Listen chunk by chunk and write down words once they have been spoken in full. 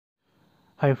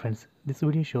Hi friends, this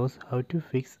video shows how to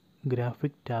fix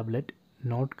graphic tablet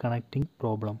not connecting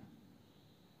problem.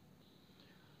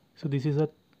 So this is a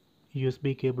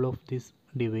USB cable of this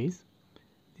device.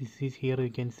 This is here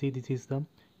you can see this is the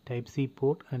type C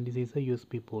port and this is a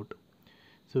USB port.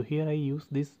 So here I use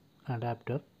this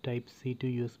adapter type C to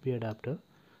USB adapter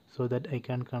so that I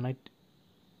can connect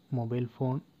mobile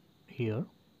phone here.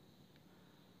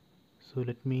 So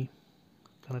let me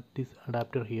connect this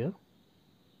adapter here.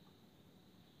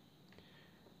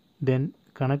 Then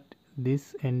connect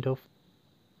this end of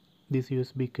this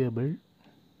USB cable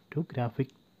to graphic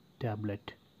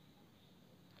tablet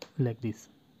like this.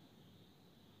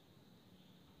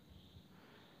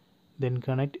 Then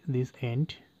connect this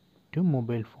end to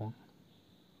mobile phone.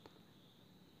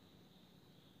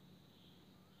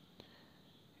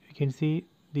 You can see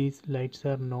these lights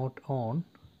are not on,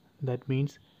 that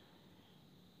means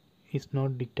it's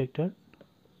not detected.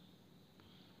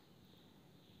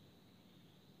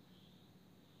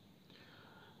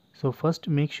 So first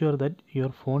make sure that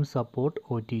your phone support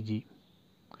OTG.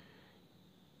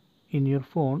 In your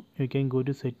phone you can go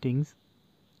to settings,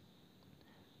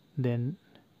 then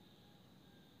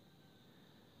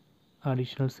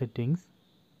additional settings,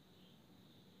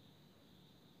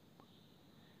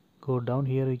 go down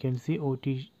here you can see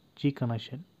OTG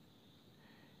connection.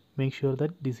 Make sure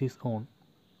that this is on.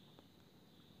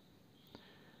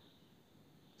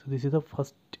 So this is the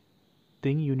first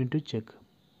thing you need to check.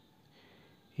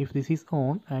 If this is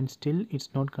on and still it's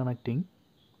not connecting,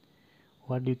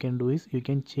 what you can do is you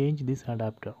can change this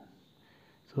adapter.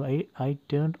 So I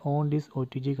turned on this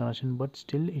OTG connection but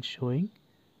still it's showing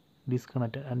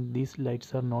disconnected and these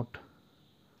lights are not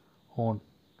on.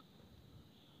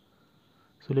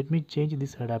 So let me change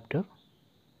this adapter.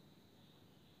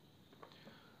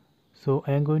 So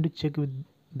I am going to check with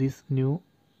this new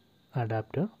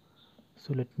adapter.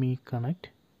 So let me connect.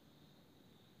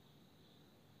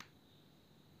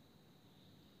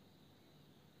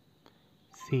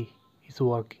 See, it's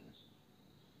working.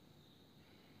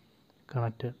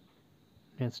 Connected.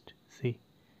 Next, see.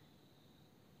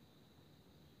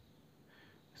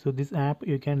 So this app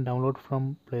you can download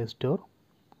from Play Store.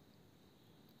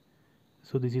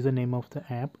 So this is the name of the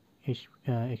app,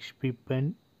 HP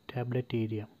Pen Tablet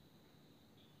Area.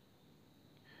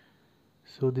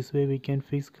 So this way we can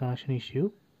fix connection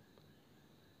issue.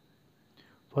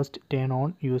 First turn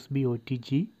on USB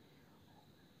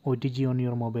OTG on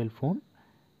your mobile phone,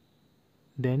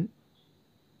 then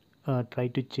try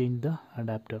to change the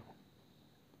adapter.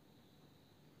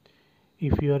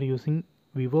 If you are using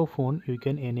Vivo phone you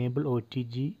can enable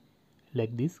OTG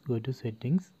like this. Go to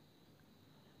settings,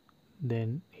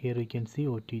 then here you can see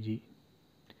OTG,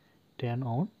 turn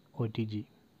on OTG.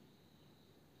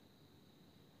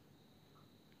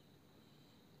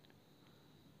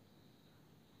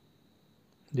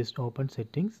 Just open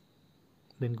settings,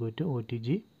 then go to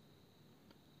OTG,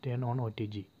 turn on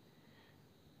OTG.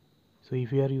 So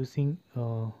if you are using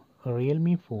a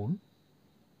Realme phone,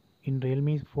 in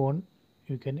Realme phone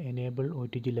you can enable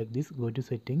OTG like this. Go to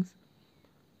settings,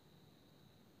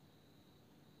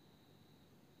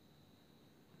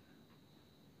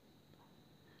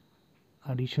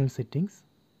 additional settings,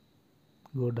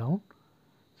 go down.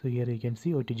 So here you can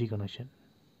see OTG connection.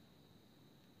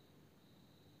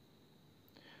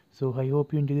 So I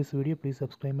hope you enjoy this video. Please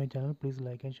subscribe my channel. Please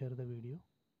like and share the video.